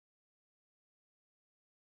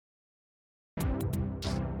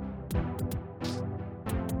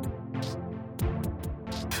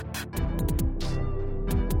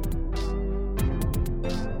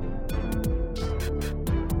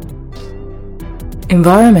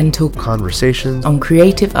Environmental conversations on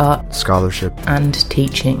creative art, scholarship, and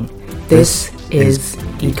teaching. This is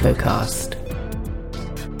EcoCast.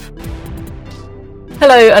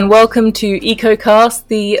 Hello and welcome to EcoCast,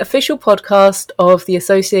 the official podcast of the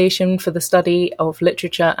Association for the Study of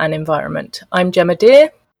Literature and Environment. I'm Gemma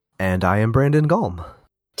Deer. And I am Brandon Gulm.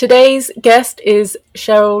 Today's guest is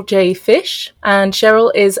Cheryl J. Fish, and Cheryl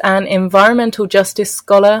is an environmental justice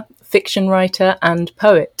scholar, fiction writer, and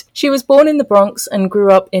poet. She was born in the Bronx and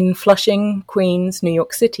grew up in Flushing, Queens, New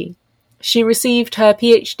York City. She received her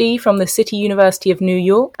PhD from the City University of New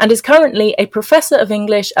York and is currently a professor of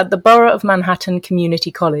English at the Borough of Manhattan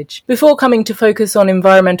Community College. Before coming to focus on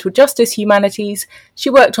environmental justice humanities,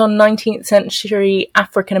 she worked on 19th century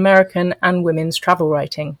African American and women's travel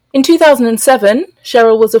writing. In 2007,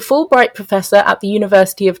 Cheryl was a Fulbright professor at the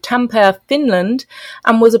University of Tampere, Finland,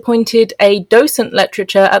 and was appointed a docent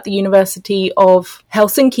lecturer at the University of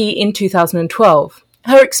Helsinki in 2012.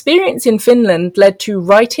 Her experience in Finland led to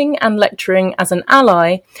writing and lecturing as an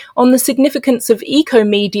ally on the significance of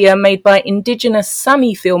eco-media made by indigenous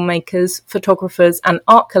Sami filmmakers, photographers, and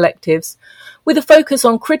art collectives, with a focus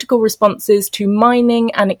on critical responses to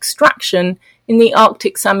mining and extraction in the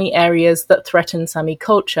Arctic Sami areas that threaten Sami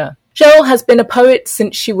culture. Cheryl has been a poet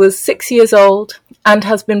since she was 6 years old and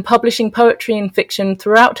has been publishing poetry and fiction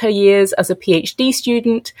throughout her years as a PhD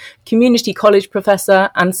student, community college professor,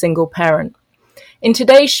 and single parent. In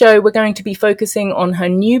today's show, we're going to be focusing on her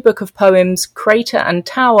new book of poems, Crater and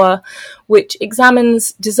Tower, which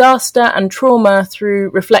examines disaster and trauma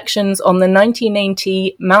through reflections on the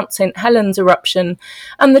 1980 Mount St. Helens eruption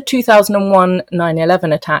and the 2001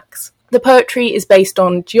 9/11 attacks. The poetry is based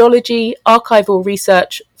on geology, archival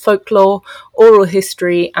research, folklore, oral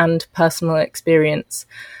history, and personal experience.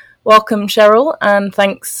 Welcome, Cheryl, and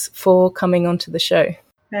thanks for coming onto the show.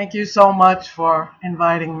 Thank you so much for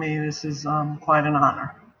inviting me. This is quite an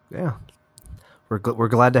honor. Yeah, we're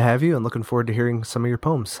glad to have you and looking forward to hearing some of your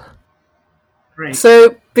poems. Great.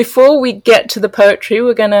 So before we get to the poetry,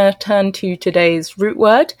 we're going to turn to today's root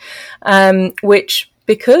word, which,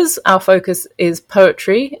 because our focus is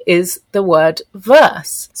poetry, is the word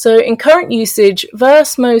verse. So in current usage,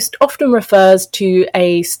 verse most often refers to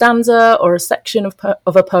a stanza or a section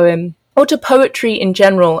of a poem, or to poetry in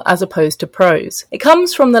general as opposed to prose. It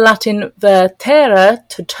comes from the Latin vertere,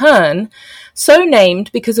 to turn, so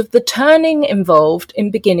named because of the turning involved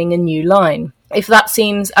in beginning a new line. If that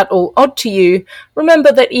seems at all odd to you,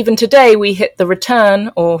 remember that even today we hit the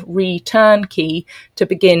return or return key to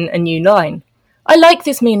begin a new line. I like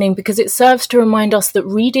this meaning because it serves to remind us that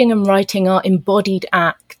reading and writing are embodied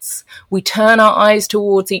acts. We turn our eyes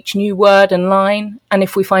towards each new word and line, and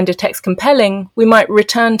if we find a text compelling, we might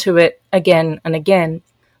return to it again and again.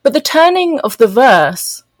 But the turning of the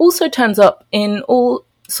verse also turns up in all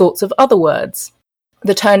sorts of other words.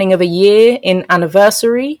 The turning of a year in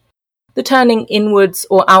anniversary, the turning inwards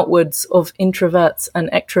or outwards of introverts and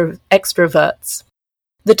extroverts,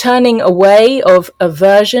 the turning away of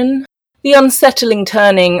aversion, the unsettling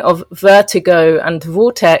turning of vertigo and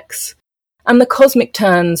vortex, and the cosmic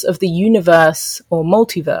turns of the universe or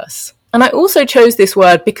multiverse. And I also chose this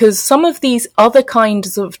word because some of these other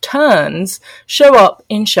kinds of turns show up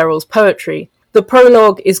in Cheryl's poetry. The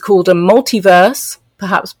prologue is called a multiverse,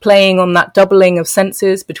 perhaps playing on that doubling of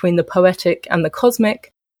senses between the poetic and the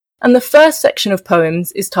cosmic, and the first section of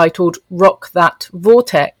poems is titled Rock That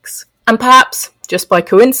Vortex. And perhaps, just by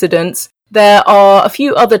coincidence, there are a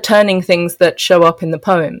few other turning things that show up in the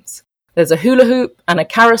poems. There's a hula hoop and a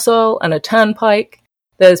carousel and a turnpike.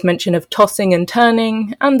 There's mention of tossing and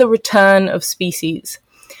turning and the return of species.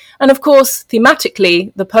 And of course,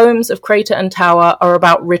 thematically, the poems of Crater and Tower are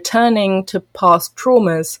about returning to past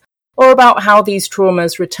traumas, or about how these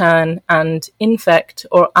traumas return and infect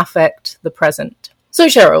or affect the present. So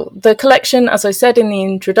Cheryl, the collection, as I said in the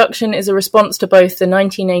introduction, is a response to both the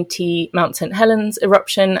 1980 Mount St. Helens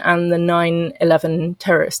eruption and the 9/11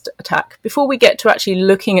 terrorist attack. Before we get to actually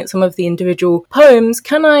looking at some of the individual poems,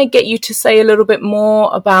 can I get you to say a little bit more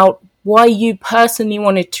about why you personally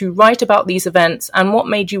wanted to write about these events and what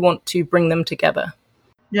made you want to bring them together?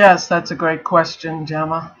 Yes, that's a great question,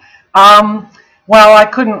 Gemma. Well, I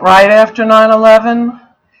couldn't write after 9/11.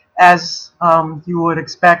 As you would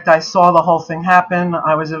expect, I saw the whole thing happen.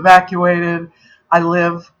 I was evacuated. I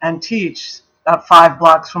live and teach about 5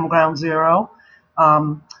 blocks from Ground Zero.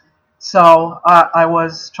 So I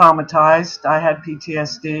was traumatized. I had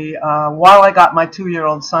PTSD. While I got my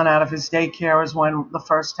 2-year-old son out of his daycare is when the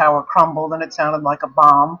first tower crumbled and it sounded like a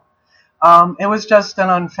bomb. It was just an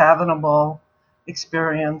unfathomable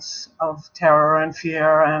experience of terror and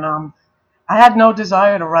fear, and I had no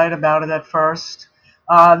desire to write about it at first.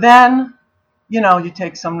 Then you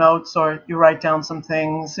take some notes or you write down some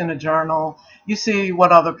things in a journal. You see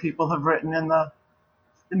what other people have written in the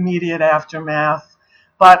immediate aftermath.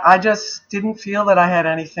 But I just didn't feel that I had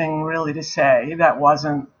anything really to say that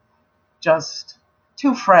wasn't just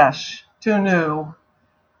too fresh, too new,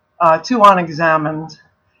 too unexamined.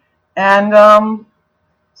 And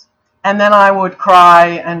then I would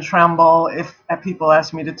cry and tremble if people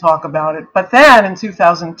asked me to talk about it. But then in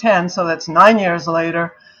 2010, so that's 9 years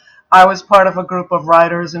later, I was part of a group of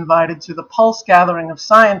writers invited to the Pulse gathering of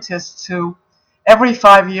scientists who every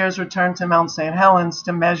 5 years return to Mount St. Helens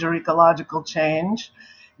to measure ecological change.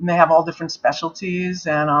 And they have all different specialties.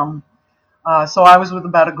 And so I was with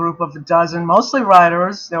about a group of a dozen, mostly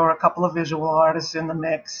writers. There were a couple of visual artists in the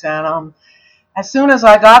mix. And as soon as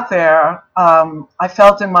I got there, I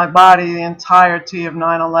felt in my body the entirety of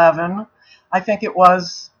 9/11. I think it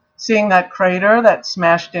was seeing that crater, that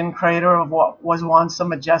smashed-in crater of what was once a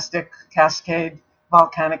majestic Cascade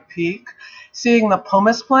volcanic peak, seeing the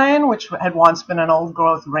pumice plain, which had once been an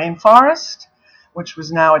old-growth rainforest, which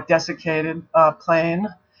was now a desiccated plain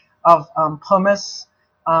of pumice,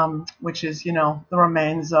 which is, the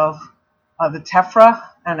remains of the tephra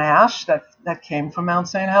and ash that came from Mount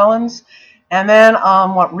St. Helens. And then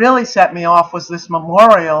what really set me off was this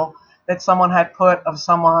memorial that someone had put of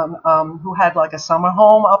someone who had like a summer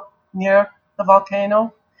home up near the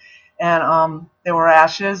volcano. And there were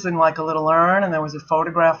ashes in like a little urn, and there was a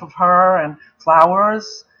photograph of her and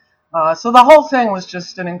flowers. So the whole thing was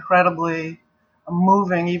just an incredibly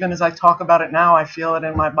moving. Even as I talk about it now, I feel it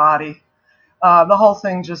in my body. The whole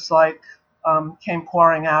thing just came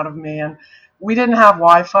pouring out of me. And we didn't have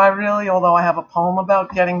Wi-Fi really, although I have a poem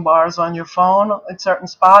about getting bars on your phone at certain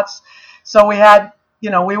spots. So we had,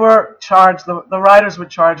 we were charged, the writers were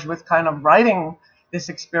charged with kind of writing this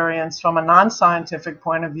experience from a non-scientific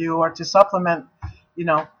point of view, or to supplement,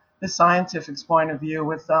 the scientific point of view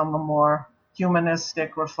with a more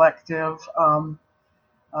humanistic, reflective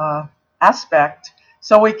aspect.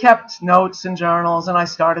 So we kept notes and journals, and I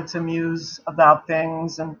started to muse about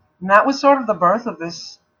things, and that was sort of the birth of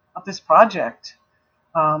this project.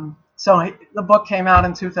 So the book came out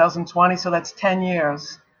in 2020, so that's 10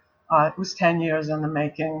 years. It was 10 years in the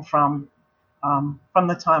making from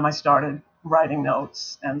the time I started writing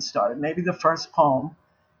notes and started maybe the first poem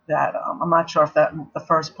that I'm not sure if the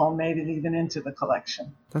first poem made it even into the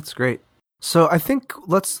collection. That's great. So I think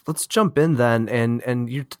let's jump in then, and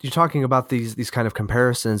you're talking about these kind of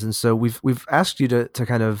comparisons, and so we've asked you to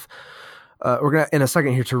kind of we're gonna in a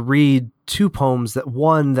second here to read two poems, that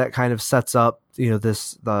one that kind of sets up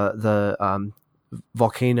the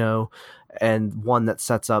volcano, and one that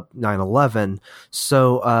sets up 9/11.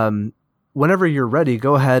 So whenever you're ready,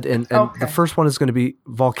 go ahead, and Okay. The first one is going to be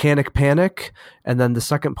Volcanic Panic, and then the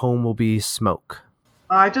second poem will be Smoke.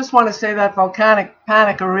 I just want to say that Volcanic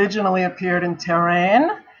Panic originally appeared in Terrain,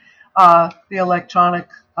 the electronic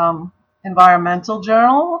environmental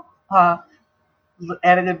journal,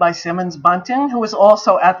 edited by Simmons Bunting, who was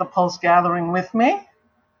also at the Pulse gathering with me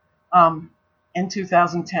in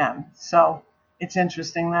 2010. So it's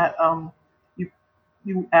interesting that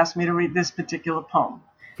you asked me to read this particular poem.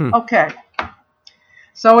 Okay.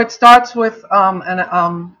 So it starts with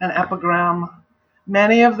an epigram.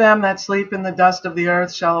 Many of them that sleep in the dust of the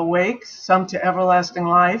earth shall awake, some to everlasting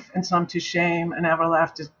life, and some to shame and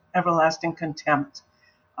everlasting contempt.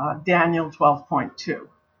 Daniel 12.2.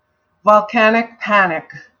 Volcanic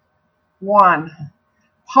Panic. 1.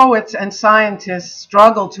 Poets and scientists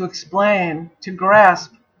struggle to explain, to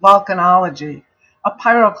grasp volcanology. A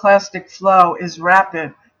pyroclastic flow is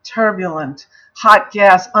rapid, turbulent, hot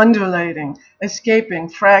gas undulating, escaping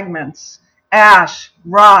fragments, ash,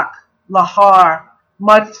 rock, lahar,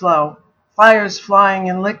 mud flow, fires flying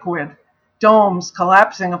in liquid, domes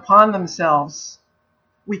collapsing upon themselves.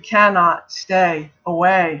 We cannot stay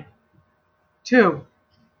away. 2.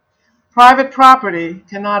 Private property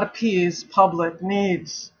cannot appease public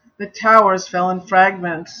needs. The towers fell in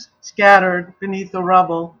fragments, scattered beneath the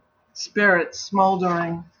rubble, spirits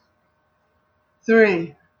smoldering.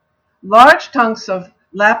 3. Large chunks of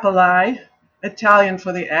lapilli, Italian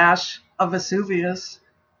for the ash of Vesuvius,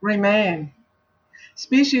 remain.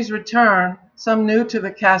 Species return, some new to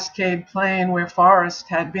the Cascade Plain where forest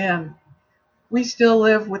had been. We still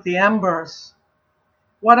live with the embers.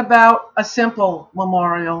 What about a simple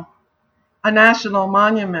memorial? A national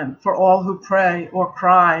monument for all who pray or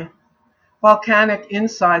cry. Volcanic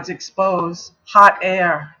insides expose, hot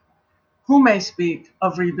air. Who may speak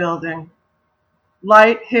of rebuilding?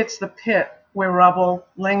 Light hits the pit where rubble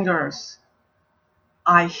lingers.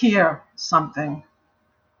 I hear something.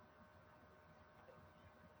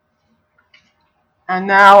 And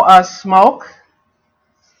now Smoke.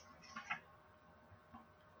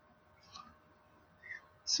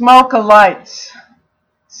 Smoke alights,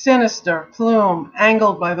 sinister plume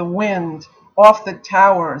angled by the wind off the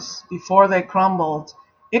towers before they crumbled.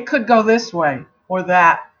 It could go this way or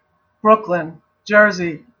that. Brooklyn,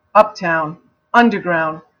 Jersey, uptown,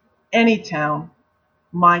 underground, any town,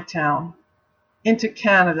 my town. Into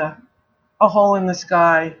Canada, a hole in the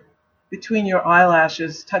sky, between your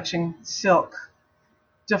eyelashes touching silk,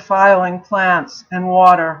 defiling plants and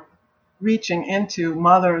water, reaching into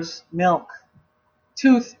mother's milk.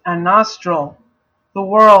 Tooth and nostril, the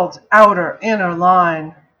world's outer inner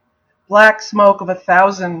line, black smoke of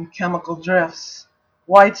 1,000 chemical drifts,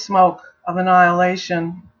 white smoke of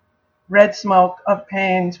annihilation, red smoke of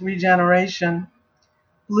pain's regeneration,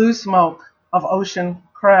 blue smoke of ocean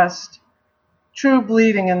crest, true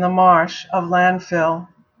bleeding in the marsh of landfill,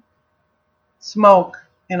 smoke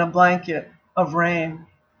in a blanket of rain.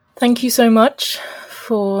 Thank you so much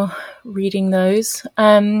for reading those.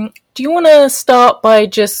 Do you want to start by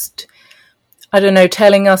just, I don't know,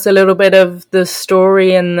 telling us a little bit of the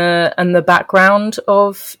story and the background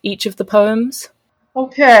of each of the poems?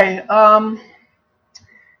 Okay.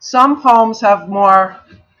 Some poems have more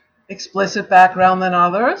explicit background than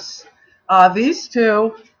others. These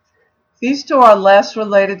two are less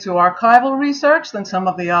related to archival research than some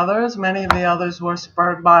of the others. Many of the others were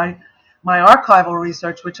spurred by my archival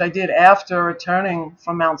research, which I did after returning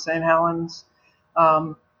from Mount St. Helens.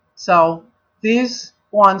 So these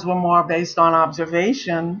ones were more based on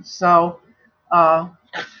observation. So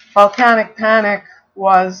Volcanic Panic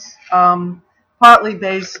was partly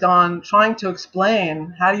based on trying to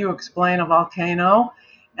explain, how do you explain a volcano?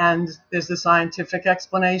 And there's the scientific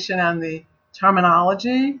explanation and the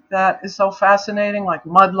terminology that is so fascinating, like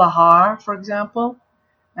mud lahar, for example.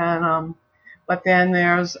 And but then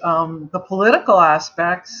there's the political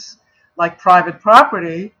aspects, like private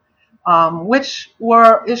property, which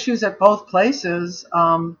were issues at both places.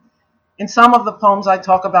 In some of the poems, I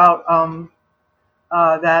talk about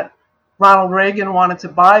that Ronald Reagan wanted to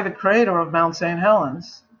buy the crater of Mount St.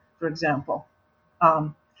 Helens, for example.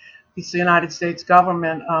 The United States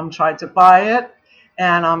government tried to buy it,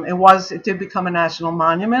 and it did become a national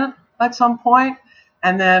monument at some point.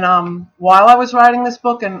 And then while I was writing this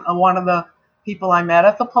book, and one of the people I met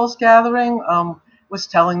at the Post gathering was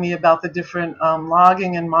telling me about the different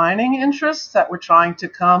logging and mining interests that were trying to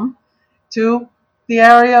come to the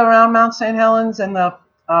area around Mount St. Helens and the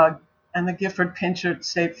Gifford-Pinchot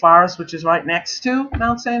State Forest, which is right next to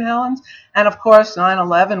Mount St. Helens. And of course,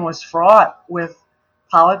 9/11 was fraught with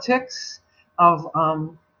politics of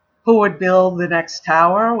who would build the next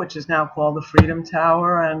tower, which is now called the Freedom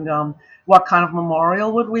Tower, and what kind of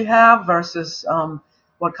memorial would we have versus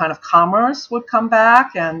what kind of commerce would come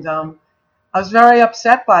back. And I was very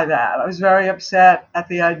upset by that. I was very upset at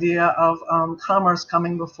the idea of commerce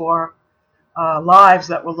coming before lives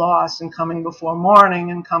that were lost, and coming before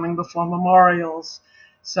mourning, and coming before memorials.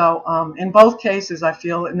 So in both cases, I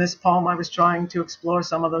feel in this poem I was trying to explore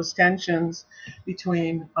some of those tensions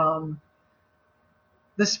between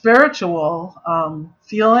the spiritual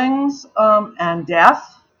feelings and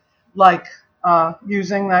death, like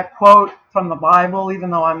using that quote from the Bible, even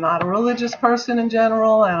though I'm not a religious person in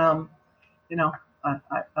general, and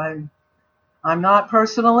I'm not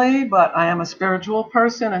personally, but I am a spiritual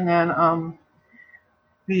person. And then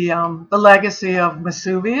the legacy of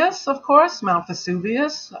Vesuvius, of course, Mount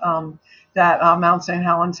Vesuvius, that Mount St.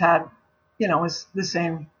 Helens had, is the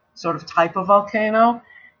same sort of type of volcano.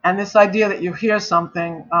 And this idea that you hear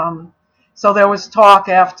something. So there was talk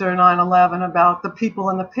after 9/11 about the people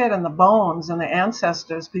in the pit and the bones and the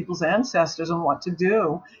ancestors, people's ancestors, and what to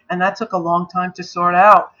do. And that took a long time to sort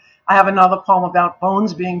out. I have another poem about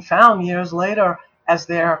bones being found years later as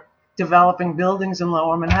they're developing buildings in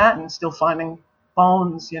Lower Manhattan, still finding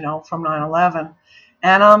bones, from 9/11.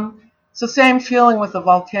 And it's the same feeling with the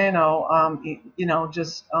volcano,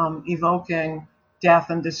 just evoking death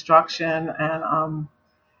and destruction, and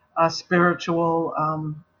spiritual,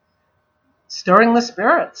 stirring the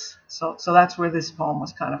spirits. So that's where this poem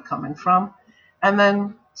was kind of coming from. And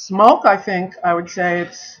then smoke, I think I would say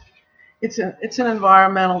it's an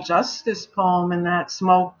environmental justice poem, in that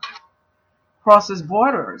smoke crosses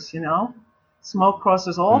borders. Smoke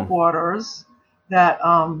crosses all borders. That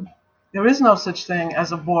there is no such thing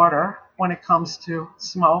as a border when it comes to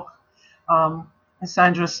smoke.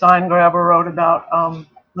 Sandra Steingraber wrote about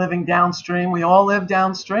living downstream. We all live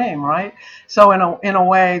downstream, right? So in a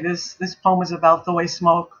way, this poem is about the way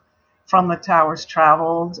smoke from the towers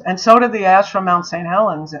traveled, and so did the ash from Mount St.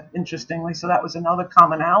 Helens, interestingly. So that was another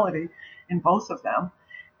commonality in both of them,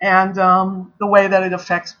 and the way that it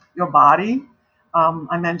affects your body.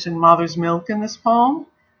 I mentioned mother's milk in this poem.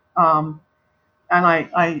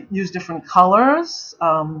 I use different colors,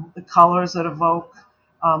 the colors that evoke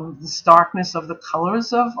the starkness of the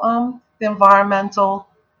colors of the environmental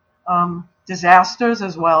disasters,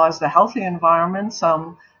 as well as the healthy environments.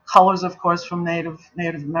 Colors, of course, from Native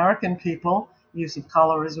American people. Use of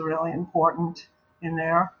color is really important in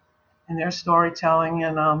their storytelling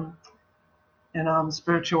and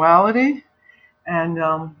spirituality.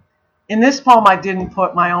 And in this poem, I didn't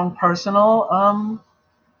put my own personal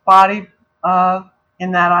body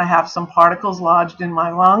in that I have some particles lodged in my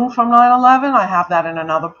lung from 9/11. I have that in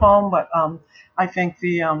another poem, but I think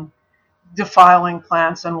the defiling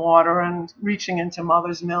plants and water and reaching into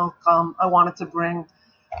mother's milk, I wanted to bring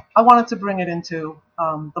it into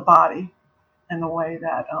the body and the way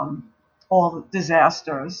that all the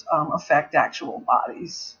disasters affect actual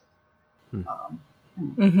bodies.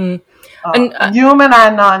 Mm-hmm. Human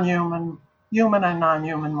and non-human, human and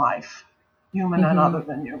non-human life, human and other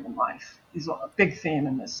than human life is a big theme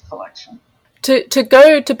in this collection.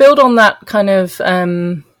 To build on that kind of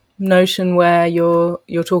notion where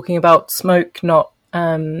you're talking about smoke not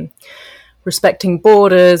respecting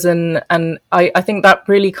borders, and I think that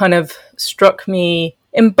really kind of struck me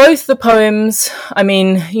in both the poems. I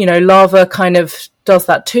mean, lava kind of does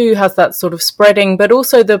that too, has that sort of spreading, but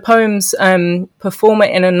also the poems perform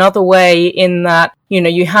it in another way, in that,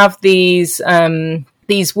 you have these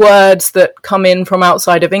words that come in from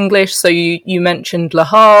outside of English. So you mentioned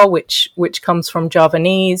Laha, which comes from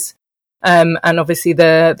Javanese, and obviously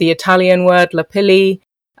the Italian word Lapilli.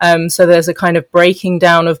 So there's a kind of breaking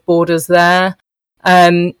down of borders there.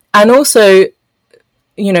 And also,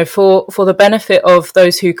 for the benefit of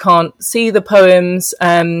those who can't see the poems,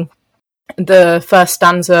 the first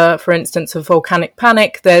stanza, for instance, of Volcanic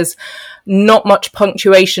Panic, there's not much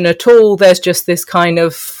punctuation at all. There's just this kind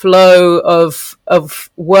of flow of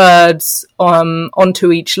words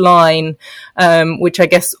onto each line, which I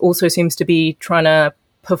guess also seems to be trying to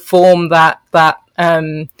perform that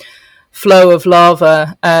flow of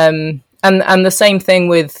lava. And the same thing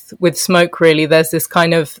with smoke, really. There's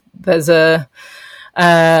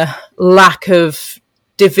a lack of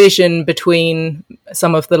division between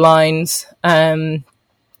some of the lines,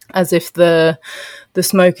 as if the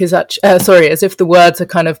smoke is as if the words are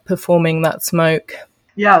kind of performing that smoke.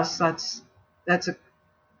 Yes, that's a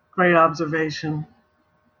great observation.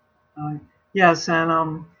 Yes,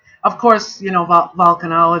 and of course,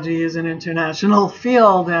 volcanology is an international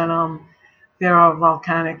field, and there are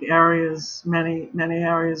volcanic areas, many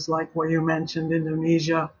areas, like where you mentioned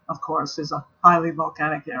Indonesia, of course, is a highly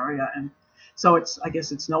volcanic area, and so I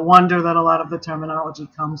guess it's no wonder that a lot of the terminology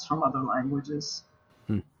comes from other languages.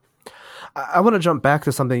 I want to jump back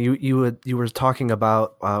to something you were talking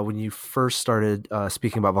about when you first started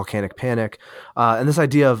speaking about Volcanic Panic, and this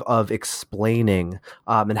idea of explaining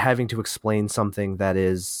and having to explain something that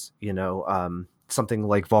is, something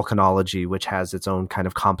like volcanology, which has its own kind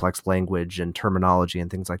of complex language and terminology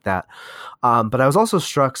and things like that. But I was also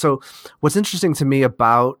struck. So what's interesting to me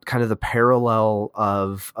about kind of the parallel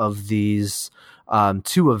of these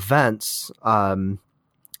two events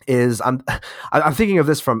is I'm thinking of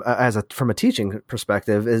this from a teaching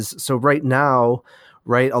perspective. Is so right now,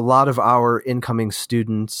 right, a lot of our incoming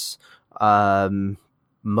students,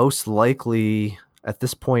 most likely at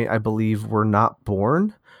this point, I believe, were not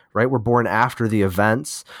born. Right, we're born after the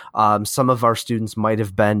events. Some of our students might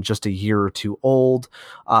have been just a year or two old,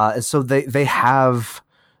 and so they have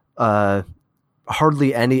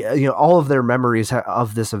hardly any. All of their memories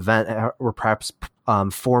of this event were perhaps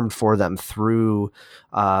formed for them through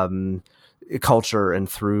culture and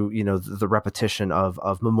through the repetition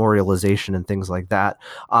of memorialization and things like that.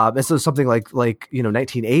 And so something like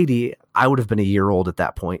 1980, I would have been a year old at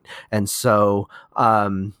that point, and so.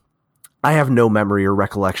 I have no memory or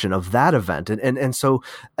recollection of that event. And so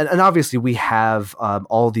obviously we have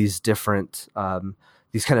all these different,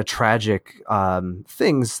 these kind of tragic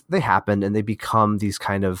things. They happen and they become these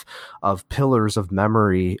kind of pillars of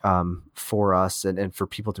memory for us and for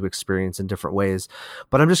people to experience in different ways.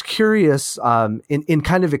 But I'm just curious, in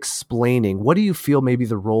kind of explaining, what do you feel maybe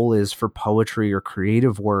the role is for poetry or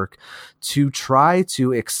creative work to try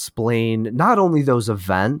to explain not only those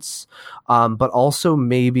events, but also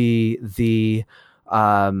maybe the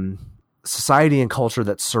society and culture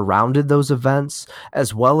that surrounded those events,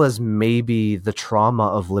 as well as maybe the trauma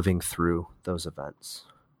of living through those events?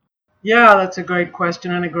 Yeah, that's a great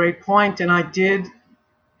question and a great point. And I did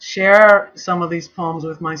share some of these poems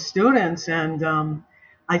with my students. And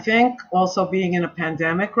I think also being in a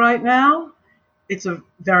pandemic right now, it's a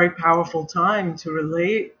very powerful time to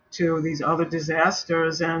relate to these other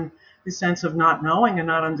disasters and the sense of not knowing and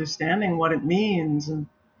not understanding what it means.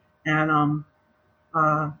 And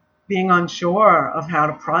being unsure of how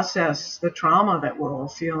to process the trauma that we're all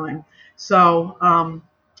feeling. So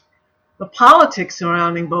the politics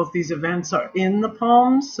surrounding both these events are in the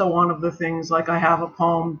poems. So one of the things, like I have a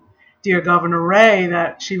poem, Dear Governor Ray,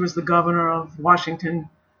 that she was the governor of Washington,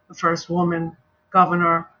 the first woman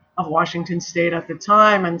governor of Washington State at the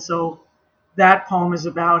time. And so that poem is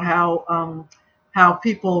about how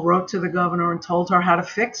people wrote to the governor and told her how to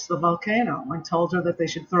fix the volcano and told her that they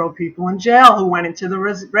should throw people in jail who went into the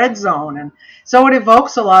red zone. And so it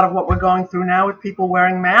evokes a lot of what we're going through now with people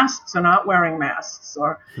wearing masks or not wearing masks.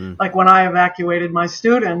 Or like when I evacuated my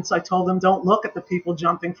students, I told them, don't look at the people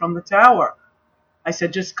jumping from the tower. I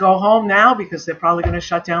said, just go home now because they're probably going to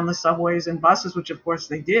shut down the subways and buses, which of course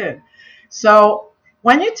they did. So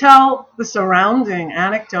when you tell the surrounding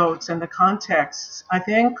anecdotes and the contexts, I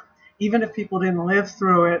think even if people didn't live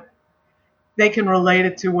through it, they can relate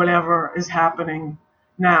it to whatever is happening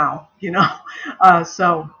now,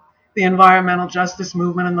 So the environmental justice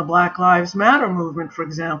movement and the Black Lives Matter movement, for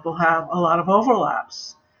example, have a lot of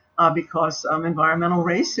overlaps because environmental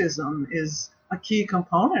racism is a key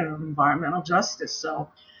component of environmental justice.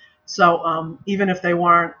 So even if they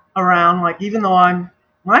weren't around, like even though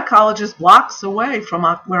my college is blocks away from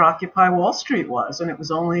where Occupy Wall Street was, and it was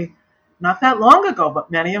only not that long ago,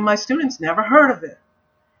 but many of my students never heard of it.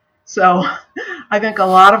 So I think a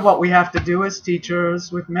lot of what we have to do as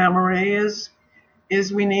teachers with memory is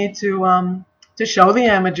we need to show the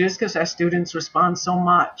images because our students respond so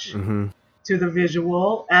much to the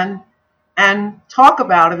visual and talk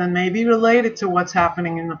about it and maybe relate it to what's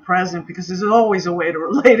happening in the present, because there's always a way to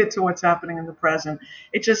relate it to what's happening in the present.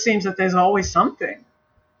 It just seems that there's always something,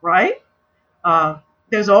 right?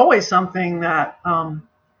 There's always something that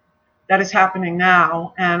is happening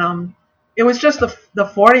now. And it was just the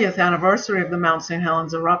 40th anniversary of the Mount St.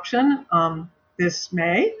 Helens eruption this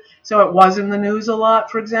May. So it was in the news a lot,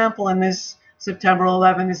 for example, and this September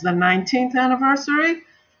 11 is the 19th anniversary.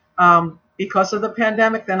 Because of the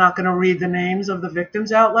pandemic, they're not going to read the names of the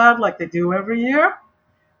victims out loud like they do every year.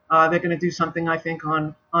 They're going to do something, I think,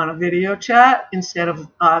 on a video chat instead of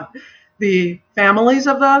the families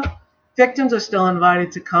of the victims are still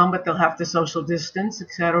invited to come, but they'll have to social distance,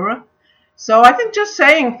 etc. So I think just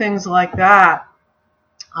saying things like that,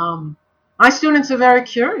 my students are very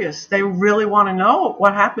curious. They really want to know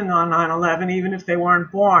what happened on 9/11, even if they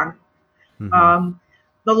weren't born.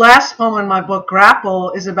 The last poem in my book,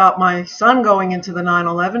 Grapple, is about my son going into the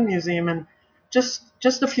 9/11 museum. And just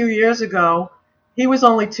a few years ago, he was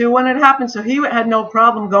only 2 when it happened, so he had no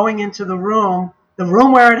problem going into the room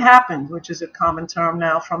where it happened, which is a common term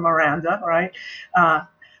now from Miranda, right?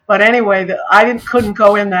 But anyway, I couldn't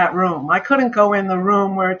go in that room. I couldn't go in the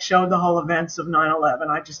room where it showed the whole events of 9/11.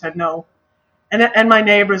 I just had no. And my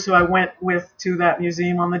neighbors who I went with to that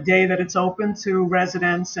museum on the day that it's open to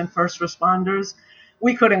residents and first responders,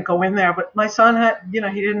 we couldn't go in there. But my son had, he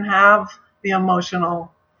didn't have the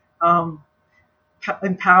emotional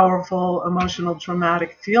and powerful emotional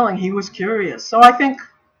traumatic feeling. He was curious. So I think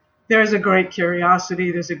there's a great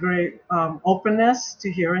curiosity. There's a great openness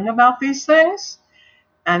to hearing about these things.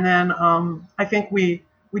 And then I think we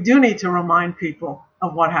do need to remind people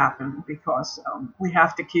of what happened because we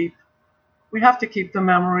have to keep the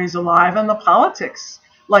memories alive and the politics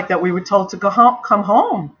like that. We were told to come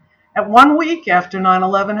home. At 1 week after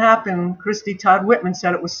 9/11 happened, Christy Todd Whitman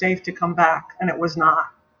said it was safe to come back, and it was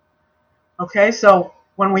not. Okay, so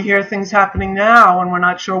when we hear things happening now and we're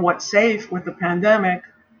not sure what's safe with the pandemic,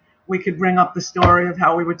 we could bring up the story of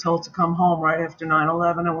how we were told to come home right after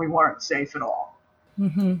 9/11 and we weren't safe at all.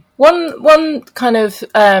 Mm-hmm. One kind of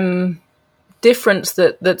difference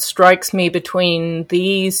that strikes me between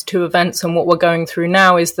these two events and what we're going through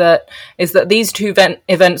now is that these two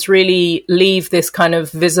events really leave this kind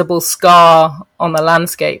of visible scar on the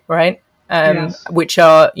landscape, right? Yes. Which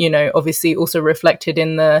are, obviously also reflected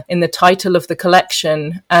in the title of the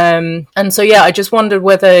collection. And so, yeah, I just wondered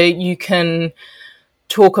whether you can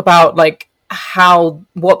talk about like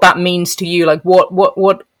what that means to you, like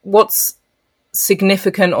what's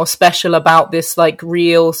significant or special about this like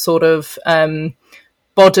real sort of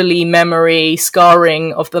bodily memory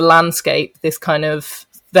scarring of the landscape, this kind of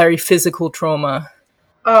very physical trauma.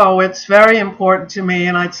 Oh, it's very important to me,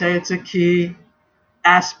 and I'd say it's a key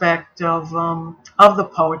aspect of the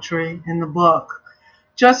poetry in the book.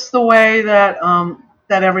 Just the way that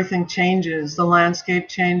everything changes, the landscape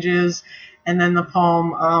changes, and then the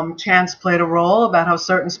poem Chance played a role about how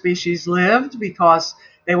certain species lived because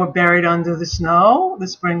they were buried under the snow, the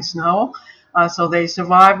spring snow, so they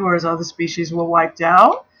survived, whereas other species were wiped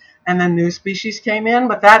out, and then new species came in.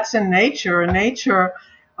 But that's in nature. In nature,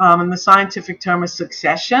 and the scientific term is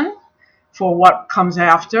succession. for what comes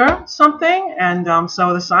after something. And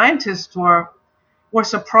so the scientists were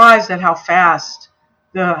surprised at how fast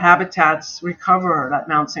the habitats recovered at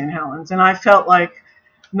Mount St. Helens. And I felt like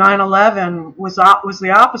 9/11 was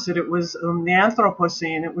the opposite. It was the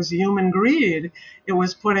Anthropocene. It was human greed. It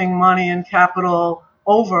was putting money and capital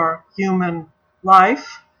over human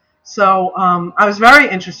life. So I was very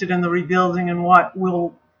interested in the rebuilding and what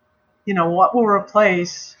will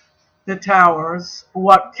replace the towers.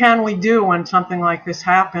 What can we do when something like this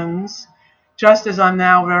happens? Just as I'm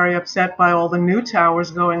now very upset by all the new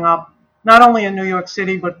towers going up, not only in New York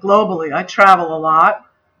City, but globally. I travel a lot,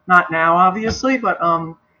 not now, obviously, but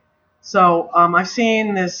I've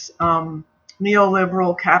seen this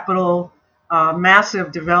neoliberal capital,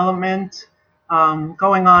 massive development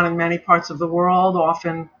going on in many parts of the world,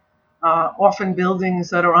 often buildings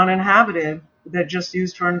that are uninhabited. They're just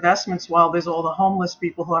used for investments while there's all the homeless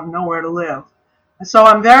people who have nowhere to live. And so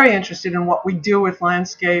I'm very interested in what we do with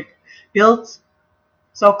landscape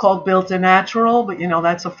so-called built and natural, but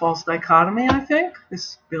that's a false dichotomy, I think.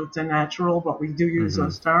 This built and natural, but we do use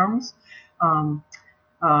those terms. None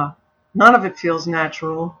of it feels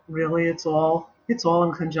natural, really. It's all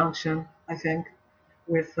in conjunction, I think,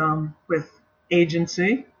 with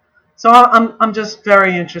agency. So I'm just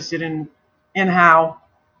very interested in how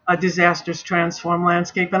disasters transform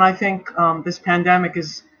landscape, and I think this pandemic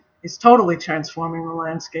is totally transforming the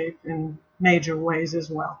landscape in major ways as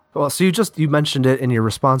well. Well, so you mentioned it in your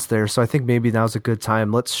response there, so I think maybe now's a good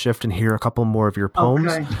time. Let's shift and hear a couple more of your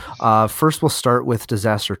poems. Okay. First, we'll start with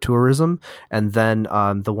disaster tourism, and then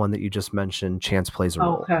the one that you just mentioned, Chance Plays a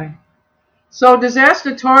Role. Okay. So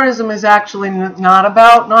disaster tourism is actually not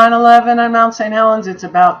about 9/11 on Mount St. Helens. It's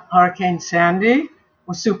about Hurricane Sandy,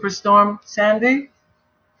 or Superstorm Sandy,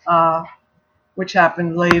 which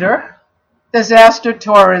happened later. Disaster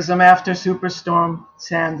tourism after Superstorm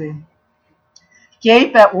Sandy.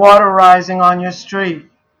 Gape at water rising on your street,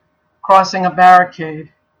 crossing a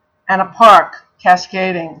barricade, and a park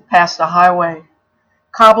cascading past a highway.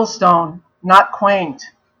 Cobblestone, not quaint,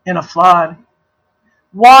 in a flood.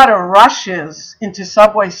 Water rushes into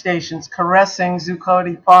subway stations, caressing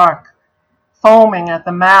Zuccotti Park, foaming at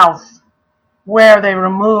the mouth, where they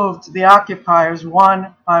removed the occupiers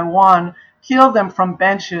one by one, peeled them from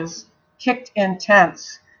benches, kicked in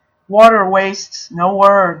tents. Water wastes no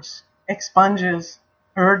words, expunges,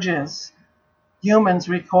 urges. Humans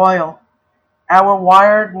recoil. Our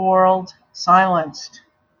wired world silenced.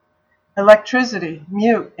 Electricity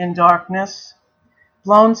mute in darkness.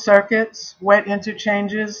 Blown circuits, wet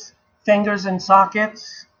interchanges, fingers in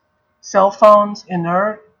sockets. Cell phones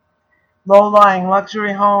inert. Low-lying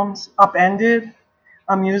luxury homes upended.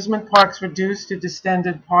 Amusement parks reduced to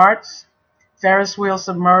distended parts. Ferris wheel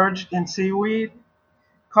submerged in seaweed.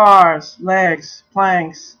 Cars, legs,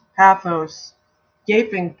 planks, pathos,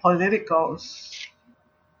 gaping politicos.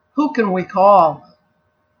 Who can we call?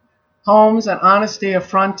 Homes and honesty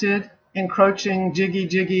affronted, encroaching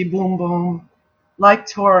jiggy boom boom. Like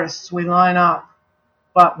tourists we line up,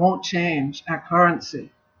 but won't change our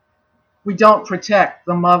currency. We don't protect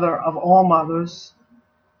the mother of all mothers.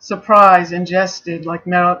 Surprise ingested like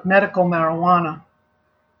medical marijuana.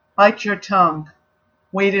 Bite your tongue.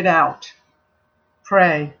 Wait it out.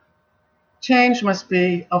 Pray. Change must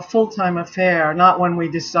be a full-time affair, not when we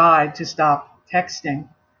decide to stop texting.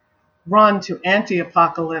 Run to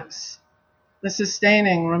anti-apocalypse. The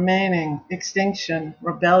sustaining, remaining, extinction,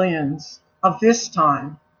 rebellions of this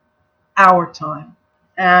time, our time.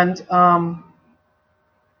 And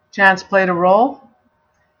Chance played a role.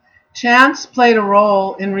 Chance played a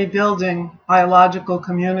role in rebuilding biological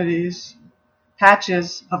communities,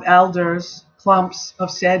 patches of alders, clumps of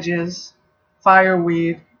sedges,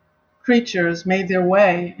 fireweed. Creatures made their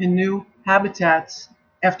way in new habitats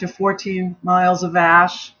after 14 miles of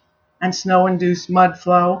ash and snow-induced mud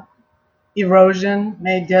flow. Erosion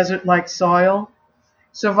made desert-like soil.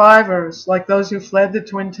 Survivors, like those who fled the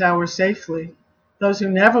Twin Towers safely, those who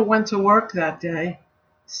never went to work that day,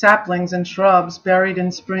 saplings and shrubs buried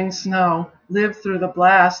in spring snow, lived through the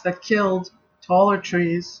blast that killed taller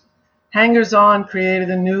trees. Hangers-on created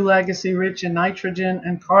a new legacy rich in nitrogen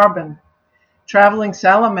and carbon. Traveling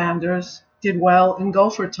salamanders did well in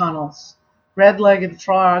gopher tunnels. Red-legged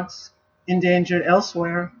frogs, endangered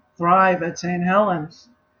elsewhere, thrive at St. Helens.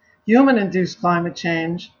 Human-induced climate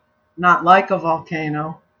change, not like a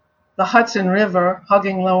volcano. The Hudson River,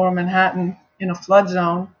 hugging lower Manhattan in a flood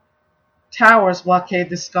zone. Towers blockade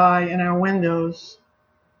the sky in our windows.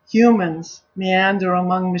 Humans meander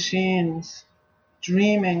among machines,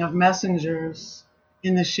 dreaming of messengers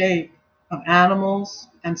in the shape of animals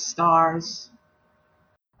and stars.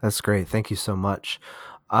 That's great. Thank you so much.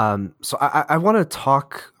 So I want to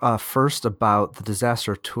talk first about the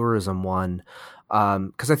disaster tourism one,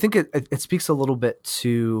 because I think it speaks a little bit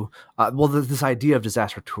to, this idea of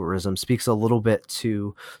disaster tourism speaks a little bit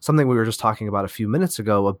to something we were just talking about a few minutes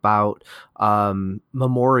ago about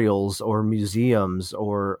memorials or museums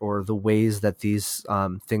or the ways that these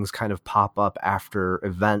things kind of pop up after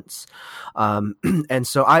events. And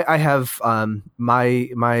so I have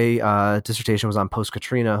my dissertation was on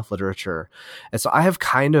post-Katrina literature, and so I have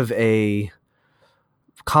kind of a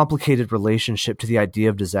complicated relationship to the idea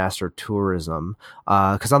of disaster tourism,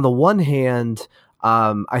 because on the one hand,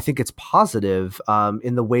 I think it's positive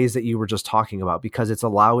in the ways that you were just talking about, because it's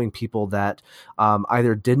allowing people that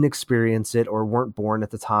either didn't experience it or weren't born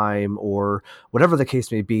at the time or whatever the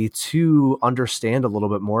case may be to understand a little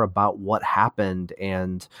bit more about what happened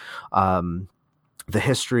and the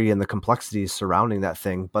history and the complexities surrounding that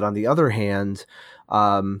thing. But on the other hand,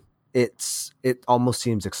 it almost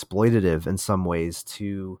seems exploitative in some ways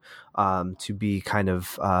to be kind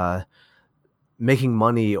of making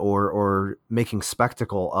money or making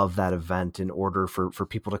spectacle of that event in order for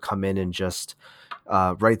people to come in and just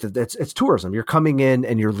it's tourism. You're coming in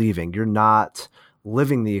and you're leaving. You're not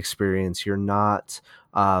living the experience. You're not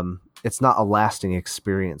it's not a lasting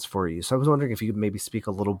experience for you. So I was wondering if you could maybe speak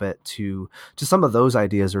a little bit to some of those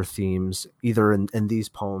ideas or themes, either in these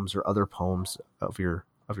poems or other poems of your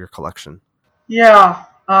collection. Yeah.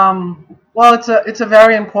 Well, it's a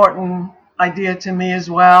very important idea to me as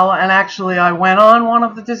well. And actually, I went on one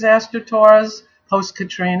of the disaster tours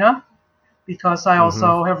post-Katrina because I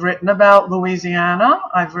also have written about Louisiana.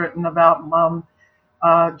 I've written about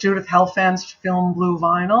Judith Helfand's film Blue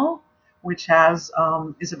Vinyl, which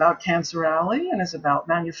is about Cancer Alley and is about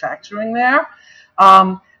manufacturing there.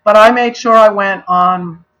 But I made sure I went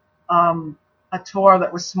on a tour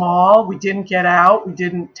that was small. We didn't get out. We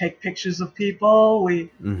didn't take pictures of people. It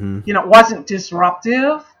wasn't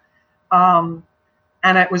disruptive. And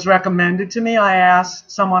it was recommended to me. I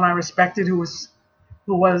asked someone I respected who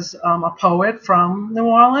was a poet from New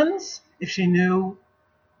Orleans if she knew,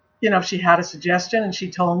 if she had a suggestion, and she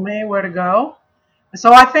told me where to go.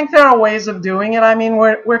 So I think there are ways of doing it. I mean,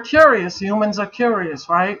 we're curious. Humans are curious,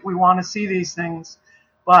 right? We want to see these things,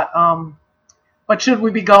 but should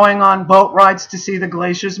we be going on boat rides to see the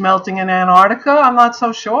glaciers melting in Antarctica? I'm not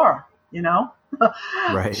so sure,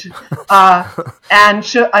 Right.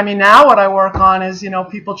 And now what I work on is,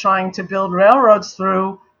 people trying to build railroads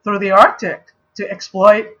through the Arctic to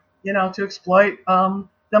exploit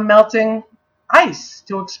the melting ice,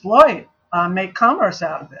 to make commerce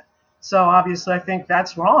out of it. So obviously I think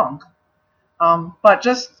that's wrong. But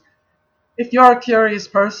just, if you're a curious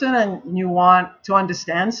person and you want to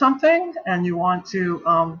understand something and you want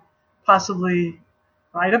to possibly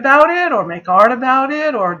write about it or make art about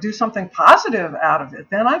it or do something positive out of it,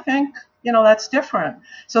 then I think, that's different.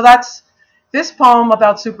 So that's this poem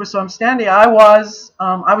about Superstorm Sandy. I was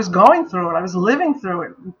going through it. I was living through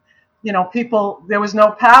it. There was no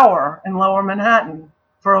power in Lower Manhattan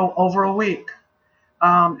for over a week.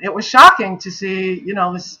 It was shocking to see,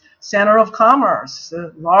 this center of commerce,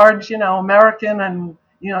 a large, American and,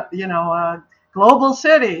 global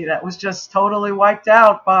city that was just totally wiped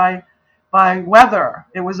out by weather.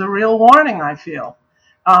 It was a real warning, I feel.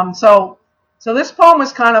 So this poem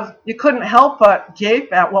was kind of, you couldn't help but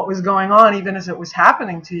gape at what was going on, even as it was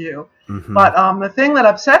happening to you. Mm-hmm. But the thing that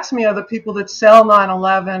upsets me are the people that sell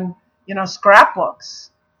 9/11,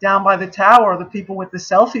 scrapbooks down by the tower, the people with the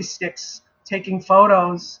selfie sticks taking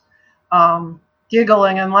photos,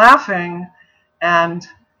 giggling and laughing, and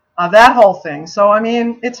that whole thing. So, I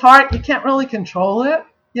mean, it's hard. You can't really control it,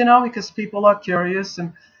 because people are curious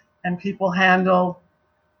and people handle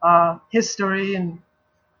history in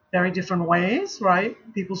very different ways, right?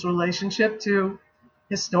 People's relationship to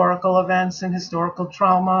historical events and historical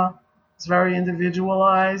trauma is very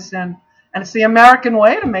individualized, and it's the American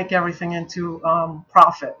way to make everything into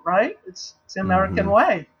profit, right? It's the American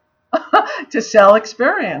way to sell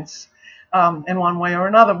experience in one way or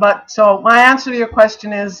another. But so my answer to your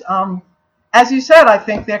question is, as you said, I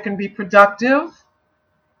think there could be productive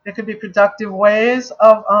ways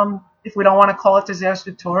of, if we don't want to call it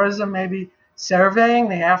disaster tourism, maybe surveying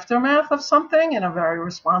the aftermath of something in a very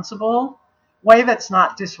responsible way that's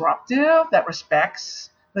not disruptive, that respects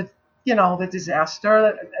the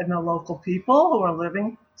disaster and the local people who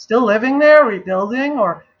are still living there, rebuilding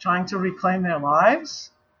or trying to reclaim their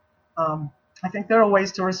lives. I think there are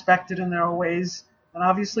ways to respect it, and there are ways that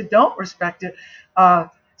obviously don't respect it.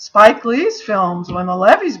 Spike Lee's films, When the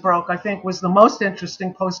Levees Broke, I think was the most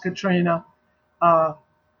interesting post-Katrina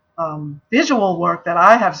visual work that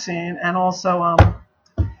I have seen, and also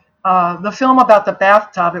the film about the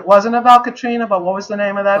bathtub. It wasn't about Katrina, but what was the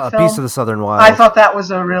name of that film? Beast of the Southern Wild. I thought that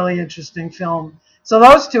was a really interesting film. So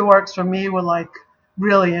those two works for me were like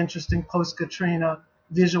really interesting post-Katrina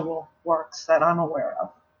visual works that I'm aware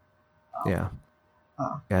of. Yeah.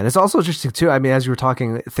 Yeah, and it's also interesting too. I mean, as you were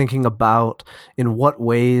talking, thinking about in what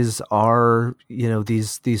ways are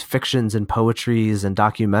these fictions and poetries and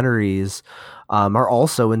documentaries are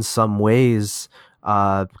also in some ways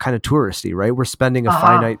kind of touristy, right? We're spending a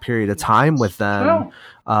finite period of time with them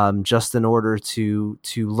just in order to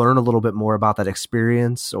learn a little bit more about that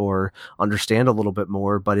experience or understand a little bit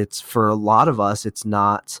more. But it's, for a lot of us, it's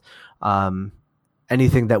not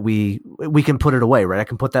anything that we can put it away, right? I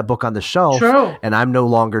can put that book on the shelf, and I'm no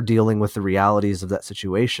longer dealing with the realities of that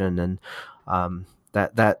situation and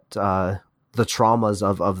the traumas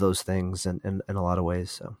of those things in a lot of ways.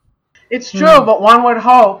 So it's true, but one would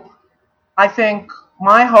hope. I think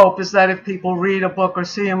my hope is that if people read a book or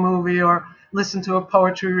see a movie or listen to a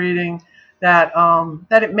poetry reading, that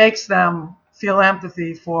it makes them feel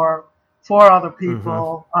empathy for other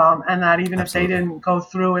people, and that even if they didn't go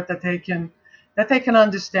through it, that they can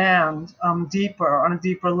understand deeper, on a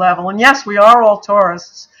deeper level. And yes, we are all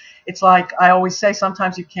tourists. It's like I always say,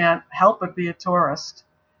 sometimes you can't help but be a tourist.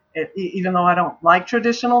 Even though I don't like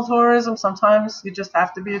traditional tourism, sometimes you just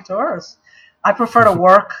have to be a tourist. I prefer to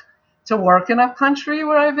work in a country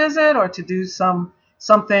where I visit, or to do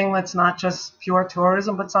something that's not just pure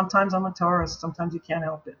tourism, but sometimes I'm a tourist. Sometimes you can't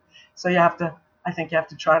help it. So I think you have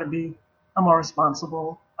to try to be a more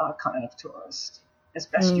responsible kind of tourist as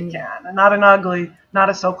best you can, and not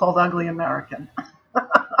a so-called ugly American.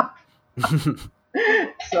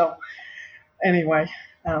 So anyway,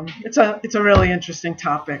 it's a really interesting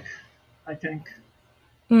topic, I think.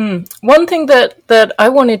 One thing that I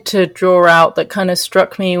wanted to draw out that kind of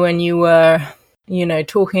struck me when you were,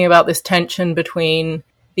 talking about this tension between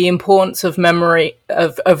the importance of memory,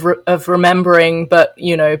 of remembering, but,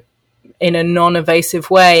 in a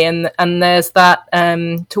non-evasive way. And there's that,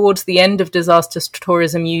 towards the end of disaster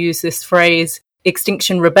tourism, you use this phrase,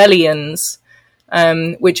 Extinction Rebellions,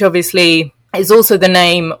 which obviously is also the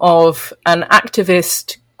name of an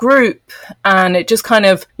activist group, and it just kind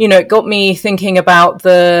of it got me thinking about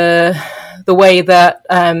the way that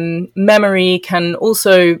memory can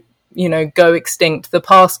also go extinct. The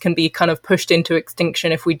past can be kind of pushed into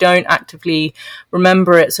extinction if we don't actively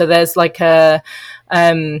remember it. So there's like a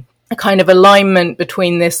kind of alignment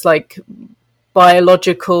between this like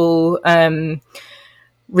biological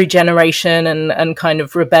regeneration and kind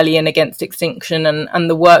of rebellion against extinction and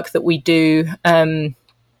the work that we do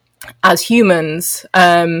as humans,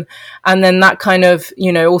 and then that kind of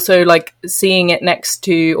also like seeing it next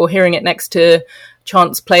to, or hearing it next to,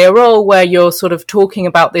 chance play a role, where you're sort of talking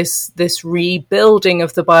about this rebuilding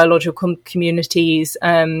of the biological communities,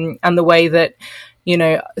 and the way that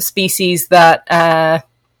species that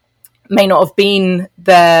may not have been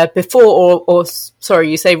there before, or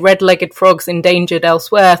sorry, you say red-legged frogs endangered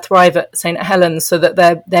elsewhere thrive at St. Helens, so that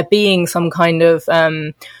there being some kind of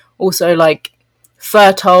also like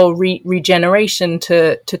fertile regeneration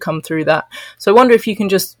to come through that. So I wonder if you can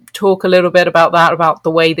just talk a little bit about that, about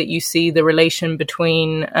the way that you see the relation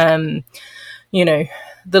between the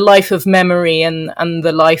life of memory and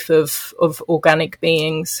the life of organic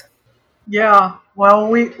beings. Yeah, well,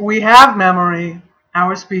 we have memory.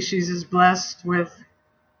 Our species is blessed with,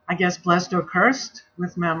 I guess, blessed or cursed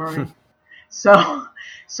with memory. So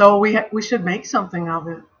we should make something of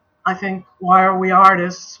it. I think, why are we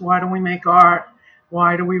artists? Why do we make art?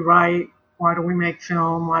 Why do we write? Why do we make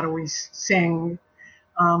film? Why do we sing?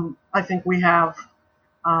 I think we have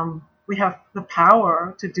the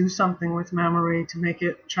power to do something with memory, to make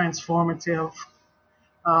it transformative,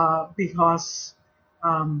 because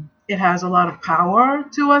it has a lot of power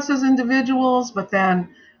to us as individuals. But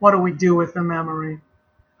then, what do we do with the memory?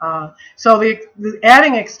 So the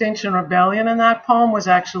adding Extinction Rebellion in that poem was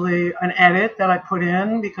actually an edit that I put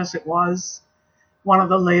in because it was one of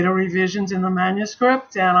the later revisions in the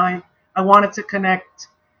manuscript, and I wanted to connect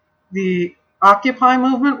the Occupy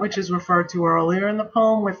movement, which is referred to earlier in the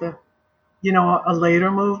poem, with a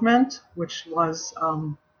later movement, which was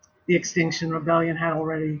the Extinction Rebellion had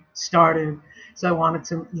already started. So I wanted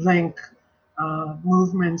to link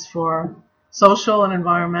movements for social and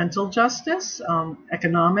environmental justice,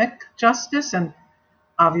 economic justice, and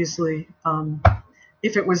obviously,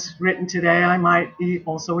 if it was written today, I might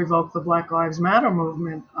also evoke the Black Lives Matter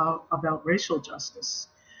movement about racial justice.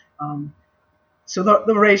 So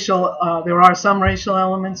the racial, there are some racial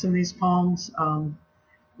elements in these poems,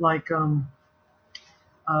 like the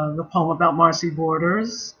poem about Marcy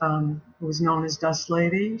Borders, who was known as Dust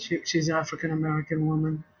Lady. She's an African-American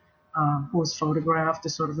woman who was photographed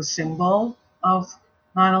as sort of a symbol of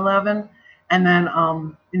 9/11, and then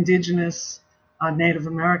indigenous Native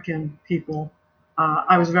American people.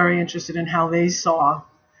 I was very interested in how they saw,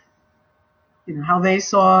 how they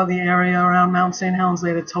saw the area around Mount St. Helens. They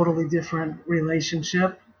had a totally different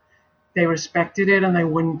relationship. They respected it, and they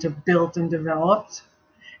wouldn't have built and developed.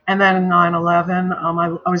 And then in 9/11,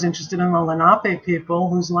 I was interested in the Lenape people,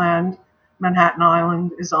 whose land Manhattan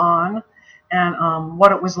Island is on, and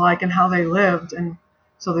what it was like and how they lived. And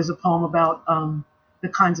so there's a poem about the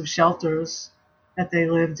kinds of shelters that they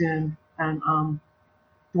lived in and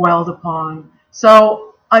dwelled upon.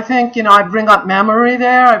 So I think, I bring up memory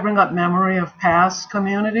there. I bring up memory of past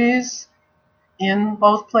communities in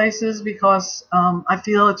both places because I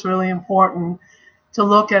feel it's really important to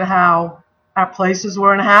look at how our places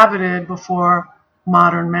were inhabited before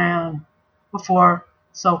modern man, before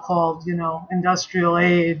so-called, industrial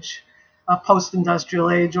age, post-industrial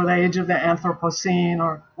age, or the age of the Anthropocene,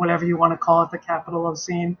 or whatever you want to call it, the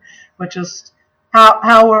Capitalocene, but just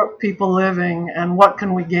how were people living and what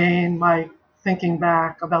can we gain by thinking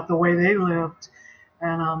back about the way they lived.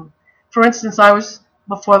 And for instance,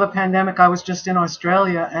 before the pandemic, I was just in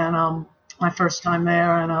Australia, and my first time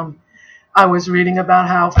there, and I was reading about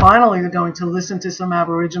how finally they're going to listen to some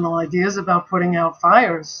Aboriginal ideas about putting out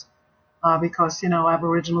fires, because,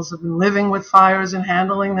 Aboriginals have been living with fires and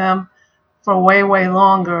handling them for way, way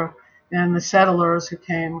longer than the settlers who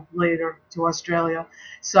came later to Australia.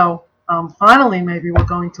 So finally, maybe we're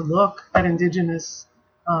going to look at Indigenous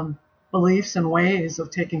beliefs and ways of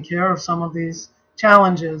taking care of some of these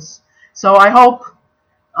challenges. So I hope,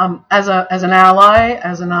 as an ally,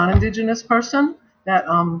 as a non-Indigenous person, that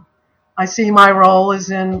I see my role as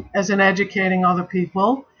in educating other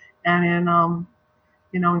people and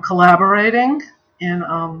in collaborating,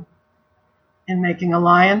 in making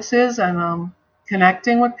alliances and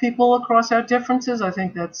connecting with people across our differences. I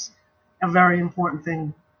think that's a very important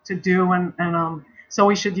thing to do, and so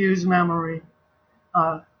we should use memory.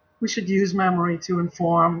 We should use memory to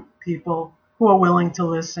inform people who are willing to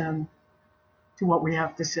listen to what we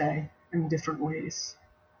have to say in different ways.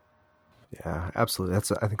 Yeah, absolutely.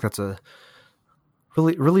 I think that's a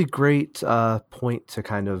really, really great point to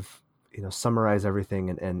kind of, summarize everything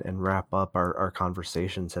and wrap up our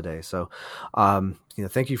conversation today. So,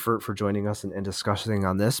 thank you for joining us and discussing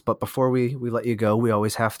on this. But before we let you go, we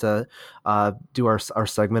always have to do our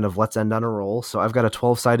segment of Let's End on a Roll. So I've got a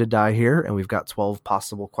 12-sided die here, and we've got 12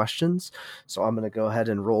 possible questions. So I'm going to go ahead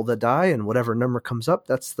and roll the die, and whatever number comes up,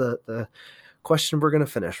 that's the question we're going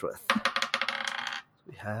to finish with.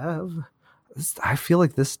 We have... I feel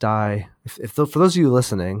like this die, for those of you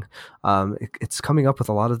listening, it's coming up with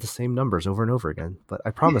a lot of the same numbers over and over again, but I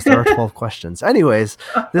promise there are 12 questions. Anyways,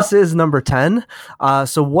 this is number 10.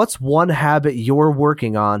 So what's one habit you're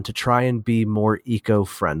working on to try and be more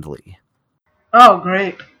eco-friendly? Oh,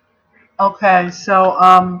 great. Okay, so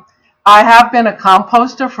I have been a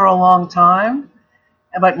composter for a long time.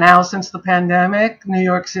 But now, since the pandemic, New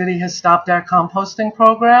York City has stopped our composting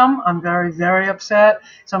program. I'm very, very upset.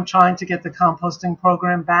 So I'm trying to get the composting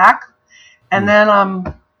program back. And then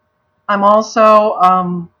I'm also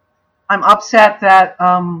I'm upset that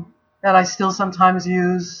that I still sometimes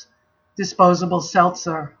use disposable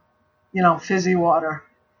seltzer, fizzy water.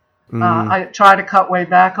 I try to cut way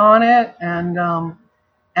back on it, and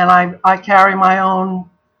I carry my own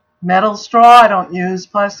metal straw. I don't use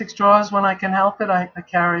plastic straws when I can help it. I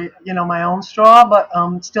carry, my own straw, but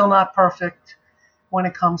still not perfect when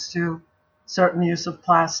it comes to certain use of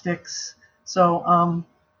plastics. So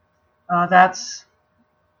that's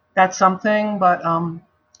something, but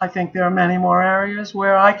I think there are many more areas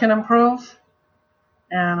where I can improve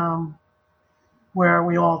and where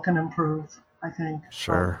we all can improve, I think.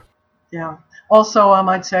 Sure. Yeah. Also,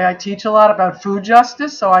 I'd say I teach a lot about food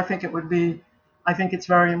justice, so I think it's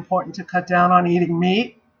very important to cut down on eating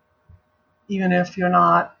meat, even if you're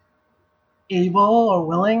not able or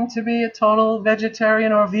willing to be a total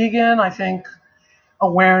vegetarian or vegan. I think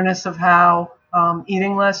awareness of how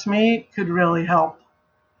eating less meat could really help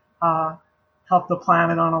the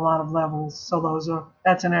planet on a lot of levels. So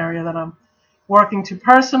that's an area that I'm working to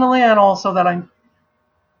personally, and also that I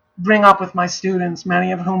bring up with my students,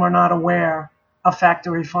 many of whom are not aware of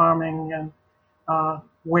factory farming and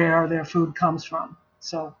where their food comes from.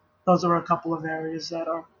 So those are a couple of areas that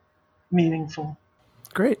are meaningful.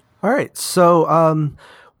 Great. All right. So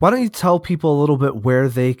why don't you tell people a little bit where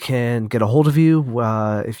they can get a hold of you?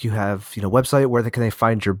 If you have, website, where can they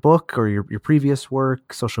find your book or your previous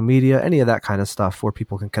work, social media, any of that kind of stuff where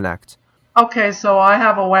people can connect? Okay. So I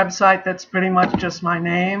have a website that's pretty much just my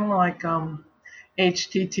name, like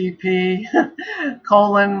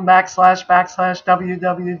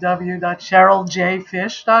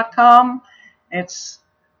http://www.cheryljfish.com. It's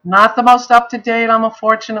not the most up to date.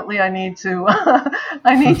 Unfortunately, I need to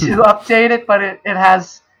update it, but it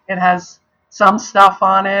has some stuff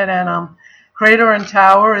on it. And Crater and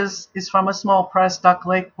Tower is from a small press, Duck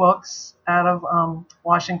Lake Books, out of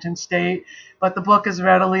Washington State. But the book is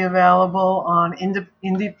readily available on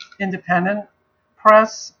independent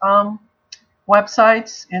press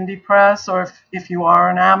websites, Indie Press, or if you are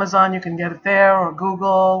on Amazon, you can get it there, or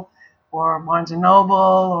Google, or Barnes & Noble,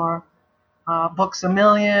 or Books A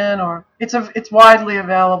Million, or it's widely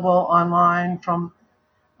available online from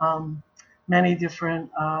many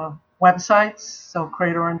different websites. So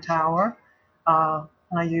Crater and Tower, and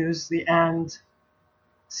I use the and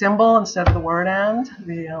symbol instead of the word and,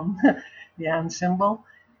 the and symbol.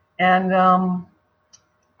 And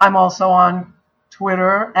I'm also on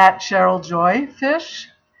Twitter at Cheryl Joy Fish.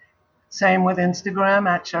 Same with Instagram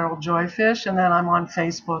at Cheryl Joy Fish, and then I'm on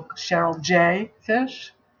Facebook, Cheryl J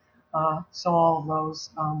Fish. So all of those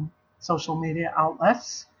social media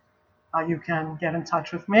outlets, you can get in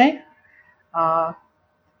touch with me.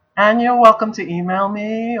 And you're welcome to email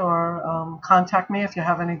me or contact me if you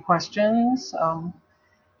have any questions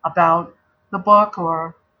about the book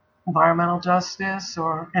or environmental justice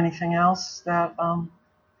or anything else that,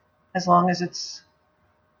 as long as it's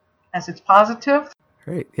positive.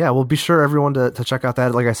 Great. Yeah, we'll be sure everyone to check out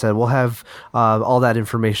that. Like I said, we'll have all that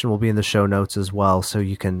information will be in the show notes as well, so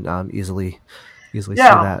you can easily see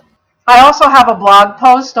that. I also have a blog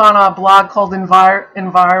post on a blog called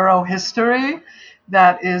Enviro History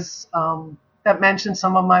that is that mentions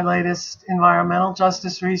some of my latest environmental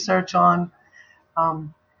justice research on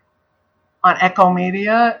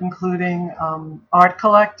eco-media, including art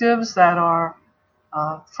collectives that are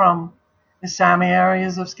from the Sami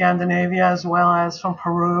areas of Scandinavia, as well as from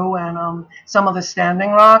Peru, and some of the Standing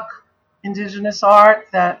Rock indigenous art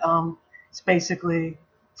that is basically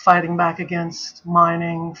fighting back against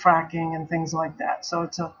mining, fracking, and things like that. So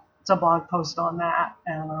it's a blog post on that,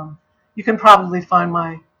 and you can probably find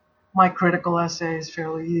my critical essays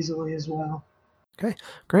fairly easily as well. Okay,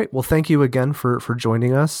 great. Well, thank you again for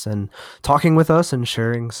joining us and talking with us and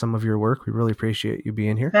sharing some of your work. We really appreciate you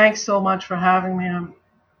being here. Thanks so much for having me.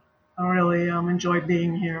 I really enjoyed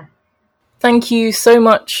being here. Thank you so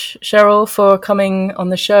much, Cheryl, for coming on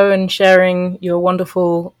the show and sharing your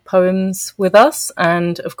wonderful poems with us.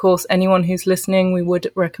 And of course, anyone who's listening, we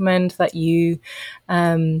would recommend that you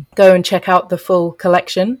go and check out the full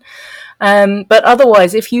collection. But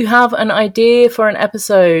otherwise, if you have an idea for an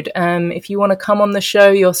episode, if you want to come on the show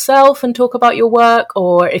yourself and talk about your work,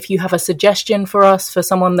 or if you have a suggestion for us for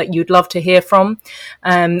someone that you'd love to hear from,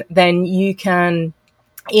 then you can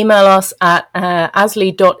email us at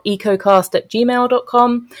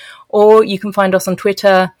asley.ecocast@gmail.com, or you can find us on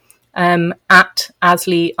Twitter at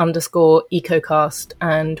asley_ecocast,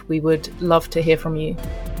 and we would love to hear from you.